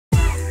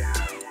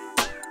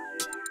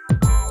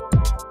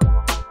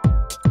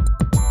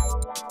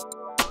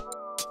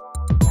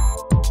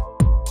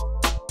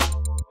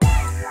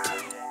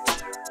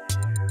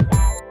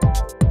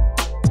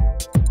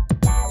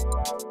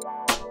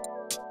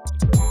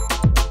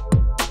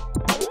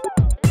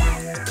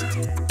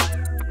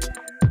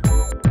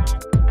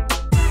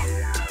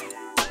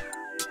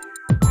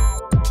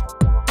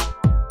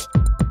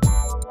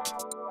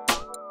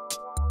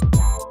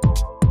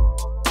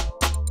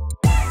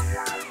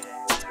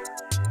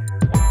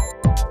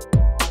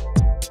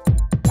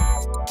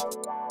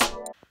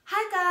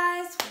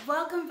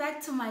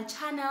back to my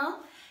channel.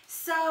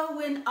 So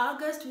in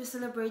August we're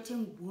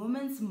celebrating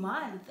Women's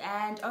Month,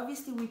 and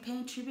obviously we're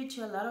paying tribute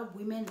to a lot of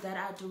women that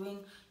are doing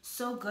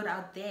so good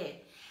out there.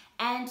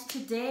 And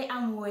today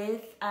I'm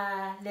with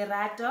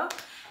Lerato.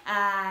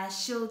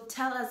 She'll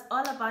tell us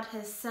all about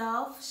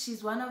herself.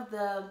 She's one of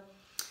the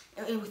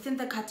within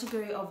the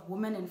category of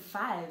Women in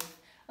 5.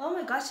 Oh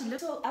my gosh, you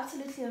look so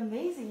absolutely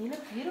amazing. You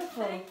look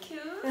beautiful. Thank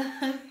you.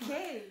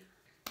 Okay.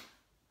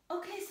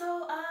 Okay,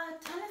 so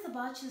tell us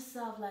about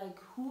yourself. Like,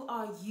 who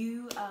are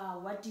you?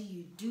 What do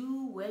you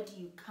do? Where do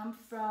you come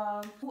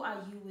from? Who are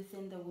you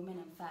within the Women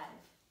in 5?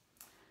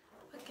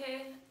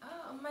 Okay,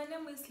 my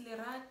name is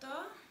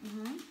Lerato.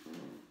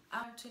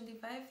 I'm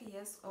 25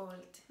 years old.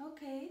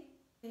 Okay.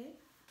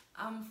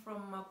 I'm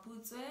from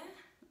Maputo,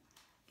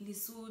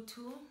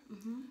 Lesotho,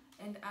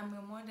 and I'm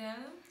a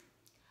model.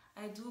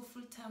 I do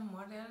full-time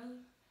model,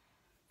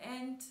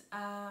 and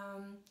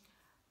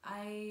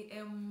I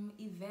am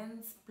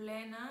events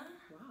planner.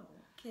 Wow.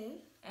 Okay.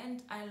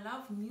 And I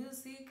love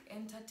music,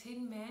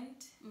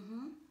 entertainment.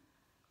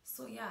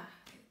 So yeah,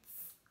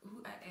 it's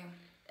who I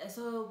am.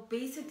 So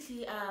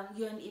basically,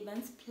 you're an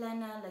events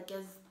planner. Like,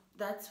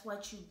 that's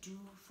what you do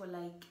for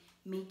like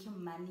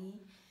making money.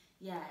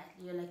 Yeah,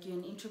 you're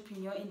an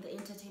entrepreneur in the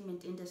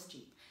entertainment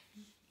industry.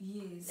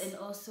 Yes. And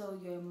also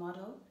you're a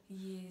model.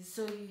 Yes.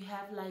 So you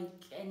have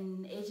like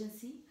an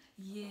agency?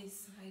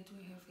 Yes, I do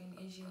have an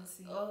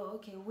agency. Oh,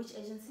 okay. Which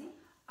agency?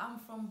 I'm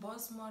from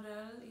Boss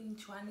Model in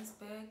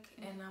Johannesburg,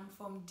 and I'm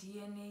from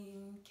DNA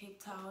in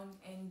Cape Town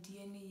and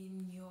DNA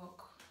in New York.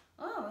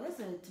 Oh, is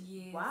it?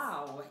 Yes.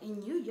 Wow, in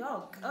New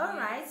York. Yes. All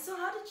right. So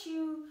how did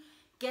you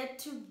get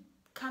to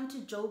come to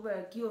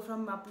Joburg? You were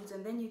from Maputo,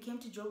 and then you came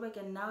to Joburg,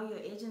 and now your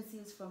agency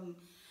is from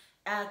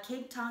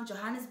Cape Town,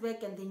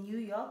 Johannesburg, and then New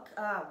York.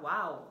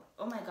 Wow.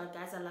 Oh my God,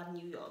 guys, I love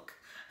New York.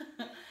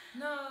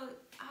 No,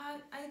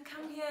 I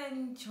come here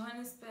in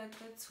Johannesburg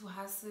to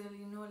hustle,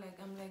 like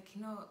I'm like,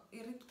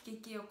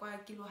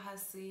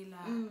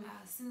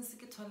 since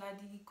ke thola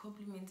di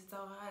compliments tsa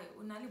gore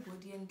o na le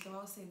body and tla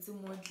o setse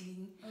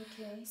modeling.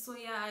 Okay. So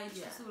yeah,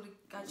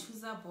 I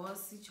choose a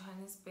Boss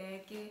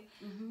Johannesburg,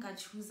 I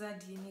choose a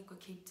DNA ko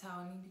Cape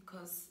Town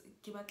because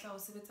ke batla o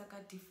sebetsa ka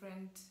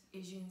different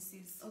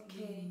agencies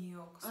in New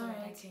York, so that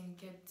I can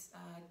get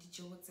the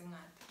job tse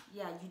ngata.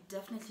 Yeah, you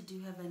definitely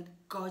do have a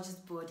gorgeous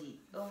body.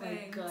 Oh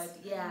Thanks. my God,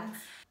 yeah. Thanks.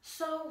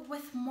 So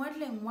with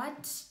modeling,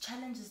 what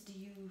challenges do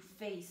you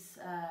face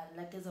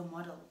like as a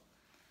model?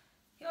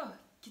 Yo,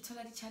 ke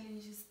thola di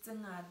challenges tse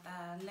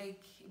ngata,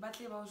 like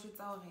batle ba o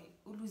jwetsa hore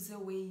o lose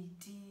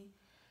weight,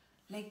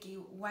 like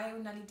why o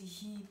na le di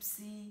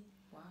hips.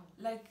 Wow.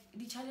 Like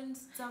the challenge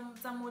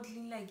tsa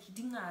modeling, like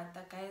di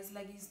ngata guys,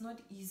 like it's not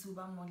easy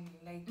ba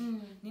modeling, like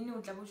nene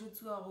o tla bo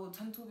jwetsuwa gore o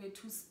tshwantse o be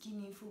too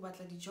skinny if o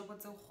batla di job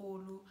tse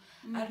kgolo.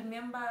 I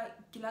remember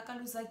ke la ka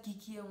losa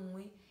gig e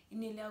nngwe e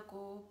ne le ya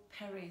ko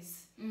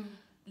Paris.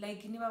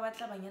 Like ne ba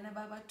batla banyana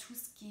ba too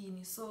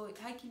skinny, so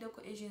ha ke ile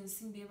ko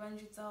agency be ba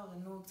njwetsa gore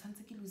no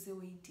tshwantse ke lose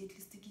weight, at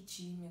least ke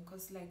gym,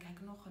 because like ha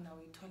ke no kgona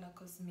ho ithola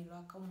cause mmele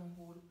wa ka o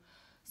moholo.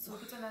 So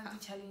ke tsona di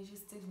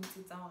challenges tse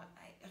dintsi tsa gore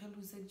re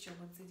lose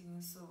dijobo tse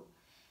dingwe. So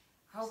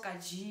ha o ka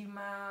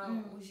gyma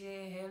o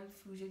je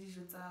health, o je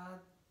dijo tsa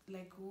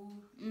like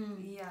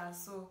yeah,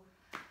 so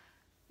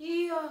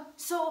yeah.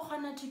 So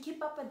Hana, to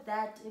keep up with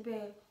that,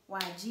 ebe wa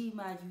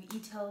gyma, you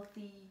eat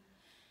healthy,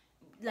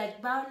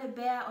 like ba le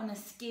bear on a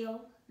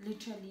scale,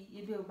 literally.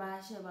 Ebe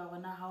ba sheba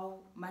bona how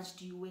much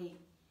do you weigh?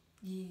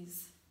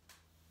 yes.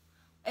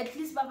 At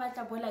least ba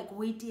batla bo like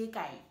weight e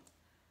kae?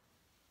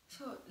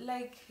 So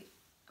like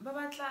ba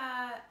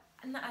batla,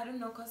 I don't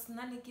know, cause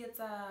nna ne ke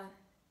etsa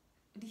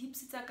di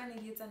hips tsa ka ne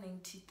di etsa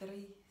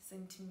 93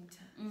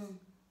 centimeter,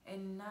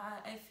 and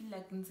now I feel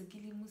like ntse ke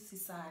le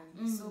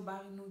mosisane, so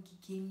ba re no ke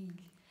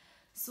gainile.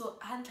 So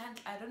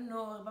I don't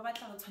know, ba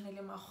batla re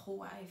tshwanele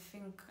makgowa, I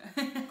think,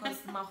 because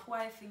makgowa,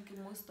 I think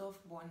most of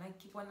bona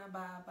ke bona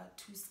ba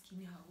too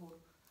skinny haholo.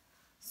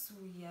 So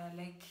yeah,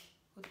 like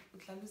o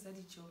tla lose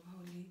di job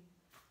hole.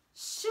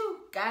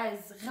 Shoo,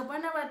 guys, re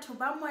bona batho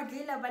ba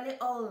modela ba le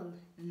all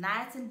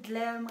nice and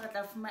glam.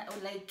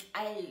 Like,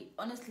 I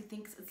honestly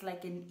think it's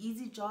like an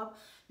easy job.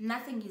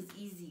 Nothing is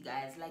easy,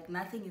 guys. Like,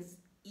 nothing is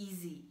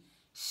easy.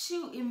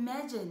 Shoo,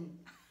 imagine.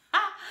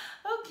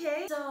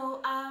 Okay,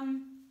 so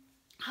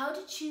how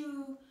did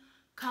you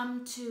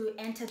come to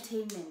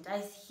entertainment? I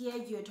hear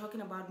you're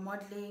talking about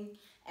modeling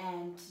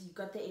and you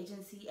got the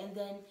agency, and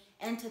then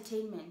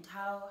entertainment.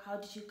 How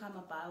did you come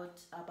about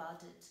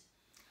it?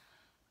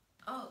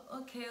 Oh,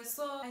 okay.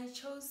 So I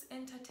chose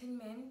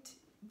entertainment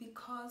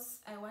because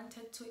I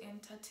wanted to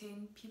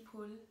entertain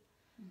people.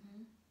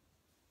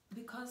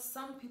 Because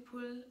some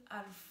people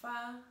are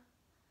far,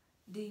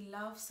 they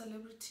love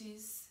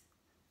celebrities,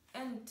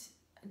 and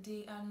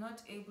they are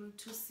not able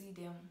to see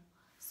them.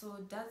 So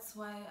that's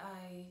why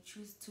I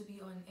choose to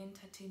be on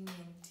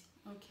entertainment.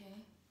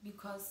 Okay.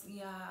 Because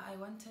yeah, I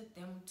wanted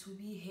them to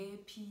be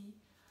happy,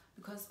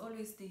 because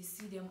always they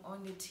see them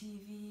on the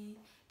TV,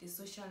 the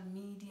social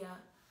media.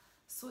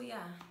 So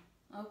yeah.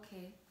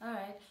 Okay, all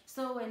right.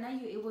 So when are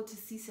you able to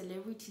see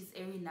celebrities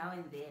every now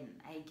and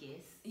then, I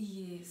guess?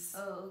 Yes.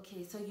 Oh,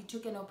 okay. So you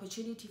took an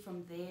opportunity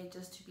from there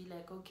just to be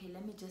like, okay,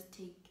 let me just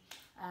take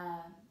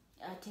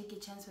a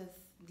chance with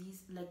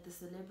these, like the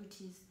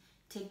celebrities,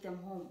 take them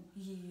home.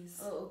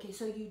 Yes. Oh, okay.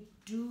 So you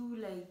do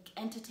like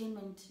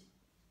entertainment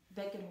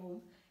back at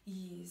home?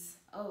 Yes.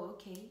 Oh,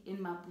 okay. In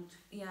Maputo.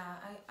 Yeah,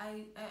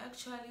 I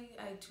actually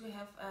I do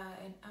have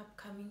an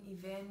upcoming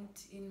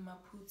event in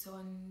Maputo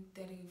on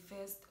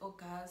 31st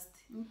August.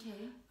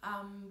 Okay.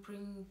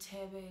 Bring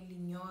Tebe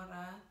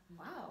Linyora.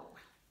 Wow.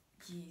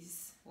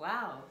 Yes.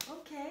 Wow.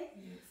 Okay.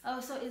 Yes.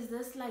 Oh, so is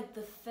this like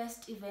the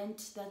first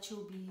event that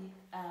you'll be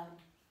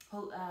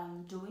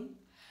doing?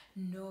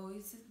 No,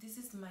 this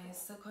is my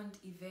second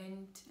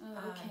event.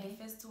 Oh, okay.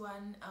 The first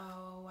one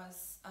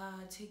was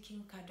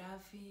taking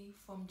Gaddafi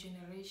from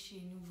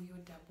Generation Vuyo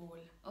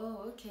Dabola.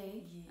 Oh,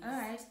 okay. Yes. All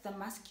right, the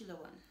muscular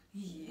one.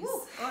 Yes.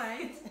 Woo, all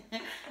right.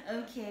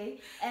 Okay.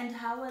 And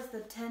how was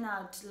the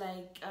turnout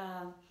like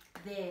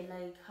there?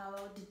 Like, how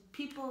did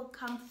people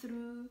come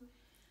through?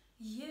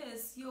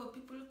 Yes,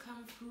 people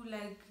come through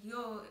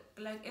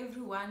like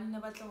everyone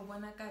nabatla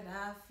bona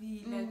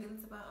Gaddafi, like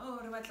it's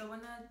about nabatla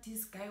bona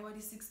this guy with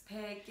the six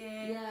pack.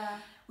 Yeah.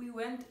 We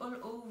went all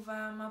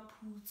over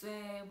Maputo,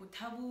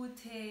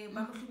 Botabute,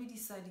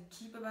 Bamhlubidisa di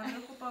keep about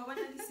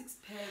the six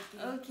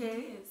pack. Okay.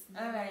 Yes.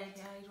 All right.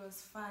 Yeah, it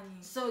was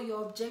funny. So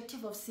your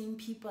objective of seeing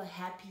people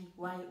happy,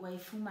 why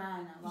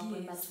fumana,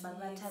 Yes,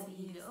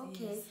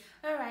 okay. yes.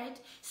 All right.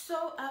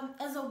 So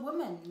as a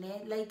woman,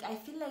 like I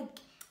feel like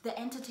the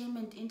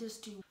entertainment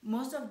industry,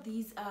 most of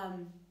these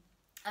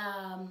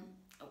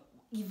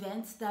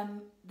events that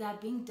are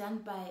being done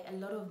by a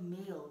lot of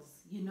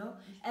males, you know.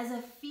 As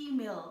a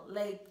female,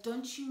 like,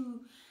 don't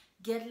you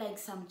get like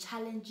some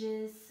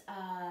challenges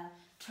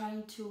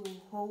trying to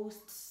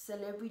host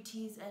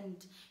celebrities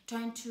and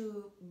trying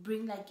to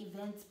bring like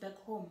events back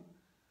home?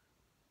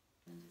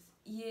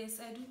 Yes,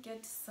 I do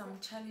get some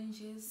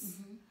challenges.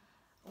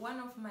 One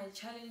of my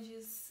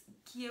challenges,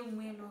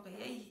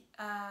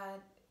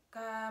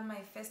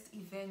 my first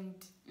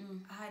event,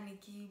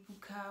 Haniki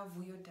Buka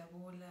Vuyo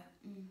Dabola.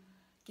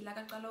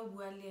 Kilaka qala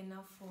bua le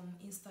yena from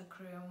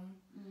Instagram,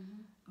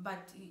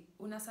 but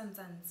una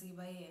santsanzi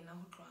ba yena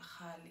ho tloa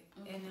khale,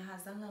 and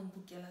hazanga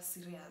mbukela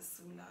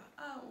serious ula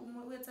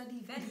o etsa di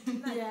event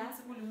nna ke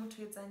se le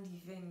motho etsa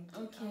di event.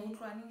 Okay. O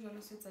tlwane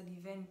jalo se etsa di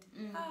event.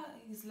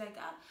 It's like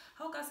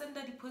how ka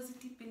senda di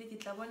positive pele ke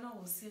tla bona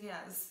go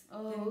serious.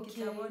 Oh,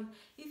 okay.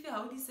 If you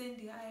how di send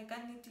I ka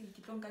nnete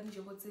ke tlonka di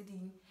jogo tse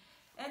ding.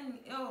 And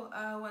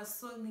I was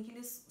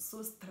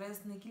so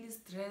stressed,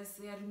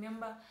 I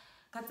remember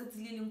like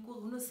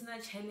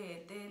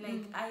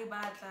I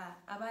batla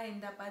aba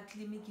end up at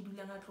limit ki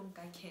dula nga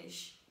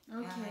cash.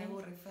 Okay. I will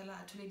refer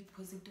to the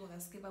deposit or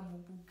skeba mo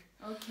book.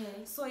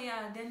 Okay. So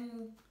yeah,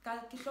 then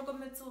ka ke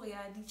hlokometse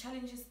the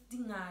challenges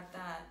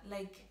dingata,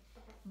 like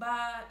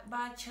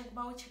ba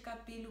check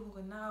up pele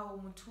hore na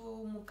o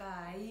motho mo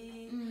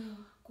kae,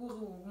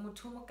 kuro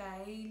motho mo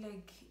kae,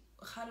 like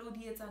khalo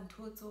di etsa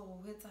ntho tse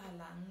go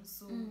etsahalang.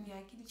 So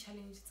yeah, ke di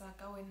challenge tsa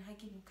ka when ha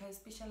ke buka,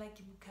 especially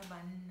ke buka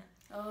banna.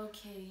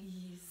 Okay.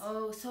 Yes.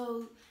 Oh,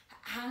 so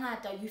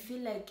hangata you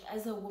feel like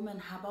as a woman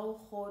haba o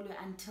kgolwe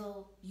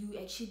until you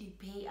actually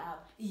pay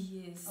up.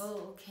 Yes.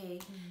 Oh, okay.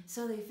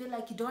 So they feel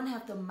like you don't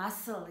have the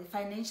muscle, the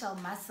financial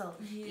muscle.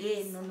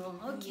 Yes. Yeah, no.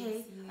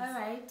 Okay. Yes. All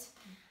right.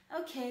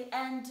 Okay.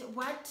 And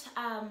what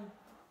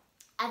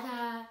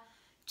other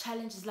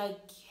challenges,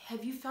 like,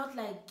 have you felt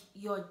like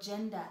your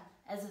gender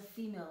as a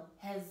female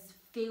has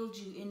failed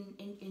you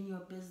in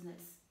your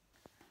business?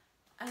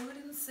 I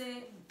wouldn't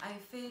say I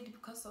failed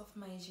because of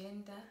my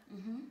gender,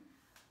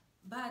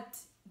 but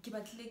ke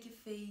batlile ke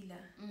faila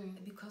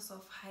because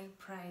of high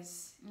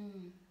price.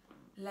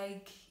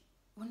 Like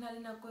when I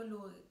na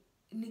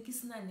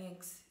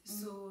next,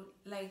 so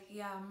like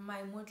yeah,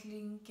 my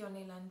modeling ke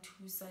yone la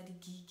nthusa di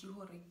gig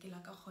hore ke la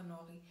ka khona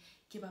hore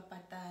ke ba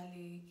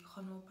patale, ke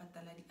khona ho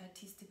patala di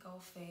artist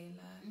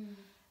kaofela,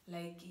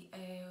 like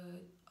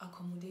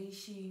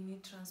accommodation,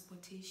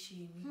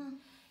 transportation.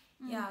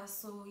 Yeah,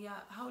 so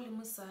yeah, how le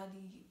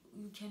mosadi,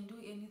 you can do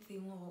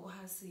anything or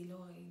hustle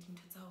or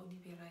dintho tsa ho di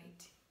be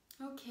right.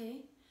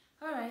 Okay.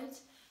 All right.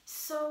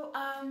 So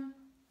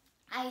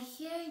I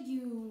hear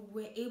you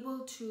were able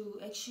to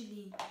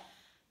actually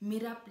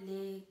meet up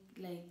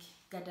like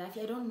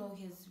Gaddafi. I don't know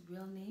his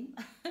real name,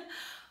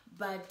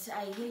 but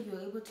I hear you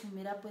were able to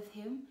meet up with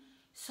him.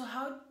 So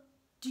how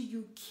do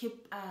you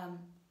keep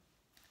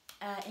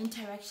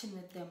interaction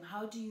with them?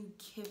 How do you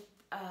keep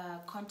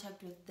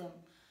contact with them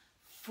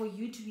for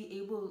you to be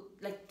able,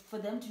 like, for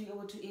them to be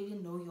able to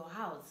even know your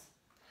house?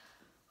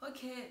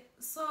 Okay,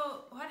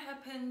 so what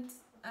happened?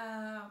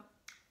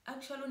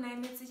 Actually, when I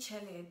met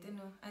Chelet, you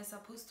know, I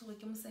supposed to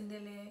send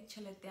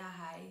Chelet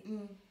high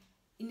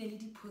in a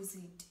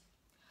deposit.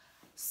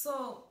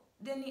 So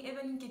then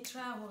even get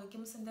try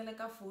or send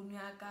a phone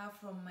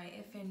from my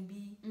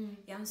FNB,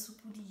 Yan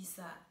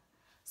Supudisa.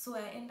 So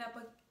I end up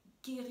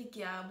Kiri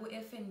kia bo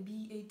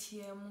FNB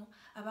ATM.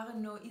 Abare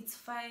no, it's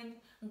fine.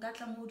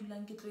 Nkatla mo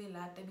dulang ke tlo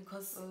elata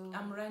because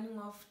I'm running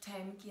off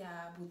time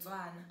kia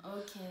Botswana.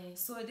 Okay.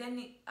 So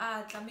then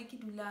tla ke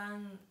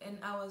dulang and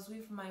I was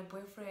with my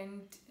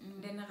boyfriend.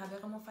 Then ga be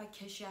re mo fa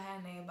cash ya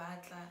na e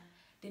batla.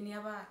 Then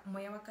yaba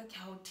moya wa ka ke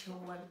ha o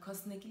theowa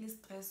because ne ke le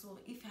stress or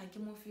if ha ke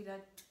mo feed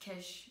that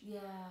cash.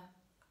 Yeah.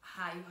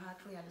 Ha you ha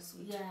tlo ya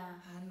lesotho. Yeah.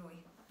 Ha no.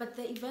 But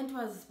the event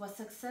was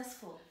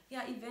successful.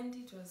 Yeah, event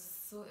it was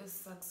so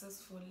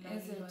successful.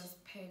 Like it was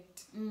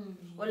packed.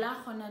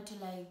 Ola khona to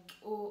like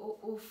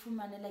o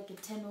fumane like a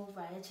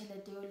turnover ya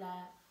tšhelete yo la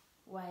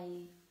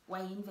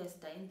why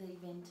investor in the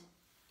event.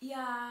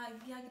 Yeah,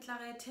 ke tla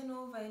re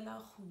turnover ela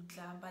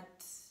khutla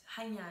but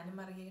hanyane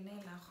mara ke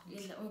ne ela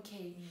khutla.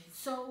 Okay.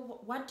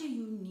 So what do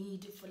you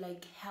need for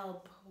like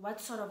help?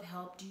 What sort of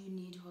help do you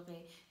need for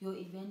your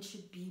event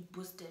should be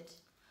boosted?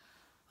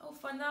 Oh,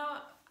 for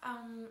now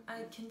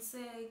I can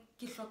say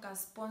ke hloka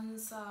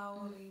sponsor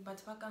or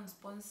batho ba kan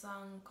sponsor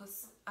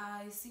because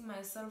I see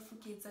myself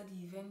ke etsa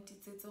di event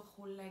tse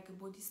kgolo like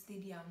body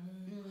stadium.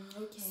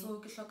 Okay.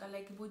 So ke hloka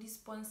like body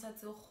sponsor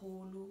tse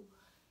kgolo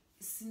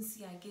since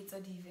ya ke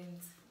etsa di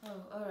events.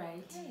 Oh, all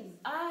right. Okay.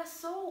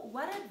 So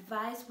what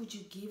advice would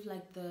you give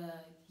like the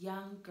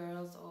young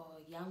girls or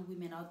young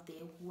women out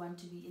there who want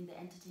to be in the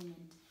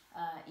entertainment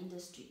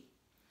industry?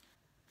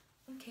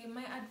 Okay,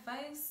 my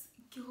advice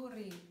ke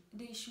hore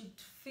they should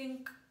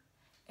think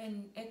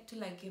and act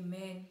like a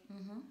man.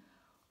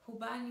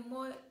 Hobani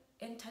more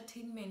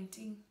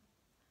entertainmenting,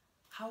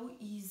 how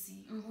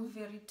easy, how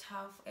very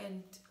tough,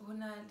 and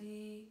hona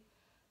the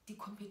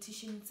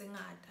competition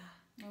ngata.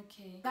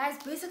 Okay, guys,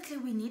 basically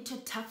we need to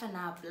toughen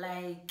up.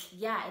 Like,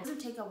 yeah, it doesn't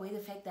take away the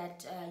fact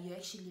that you're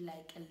actually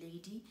like a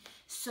lady.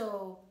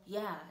 So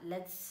yeah,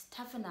 let's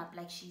toughen up,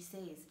 like she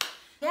says.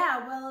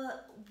 Yeah,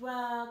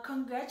 well,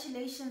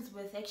 congratulations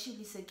with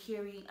actually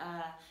securing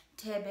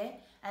Tebe.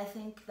 I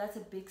think that's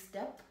a big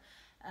step.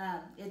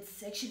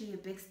 It's actually a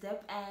big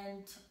step,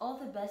 and all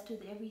the best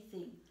with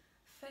everything.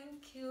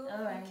 Thank you.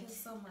 All right. Thank you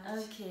so much.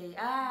 Okay.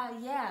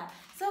 Yeah.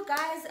 So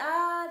guys,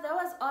 that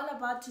was all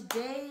about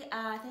today.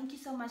 Thank you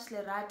so much,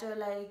 Lerato.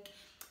 Like,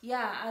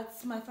 yeah,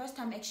 it's my first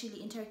time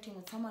actually interacting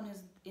with someone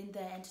who's in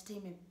the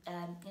entertainment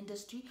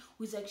industry,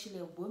 who's actually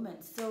a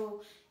woman.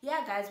 So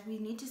yeah, guys, we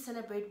need to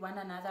celebrate one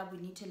another. We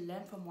need to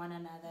learn from one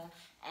another,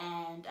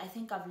 and I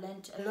think I've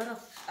learned a lot of.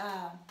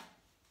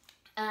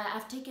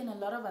 I've taken a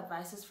lot of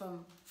advices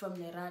from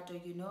Lerato.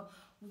 You know,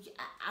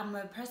 I'm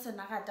a person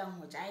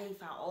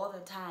all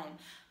the time,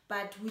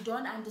 but we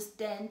don't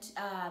understand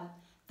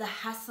the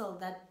hustle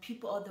that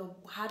people, or the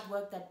hard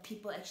work that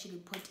people actually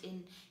put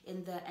in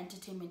the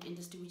entertainment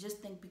industry. We just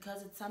think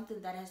because it's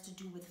something that has to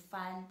do with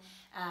fun,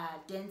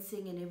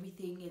 dancing and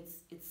everything,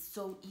 it's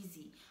so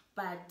easy.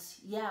 But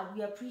yeah,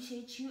 we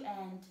appreciate you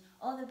and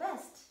all the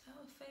best.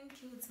 Oh,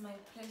 thank you. It's my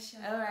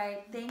pleasure. All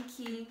right. Thank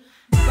you.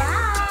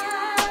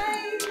 Bye.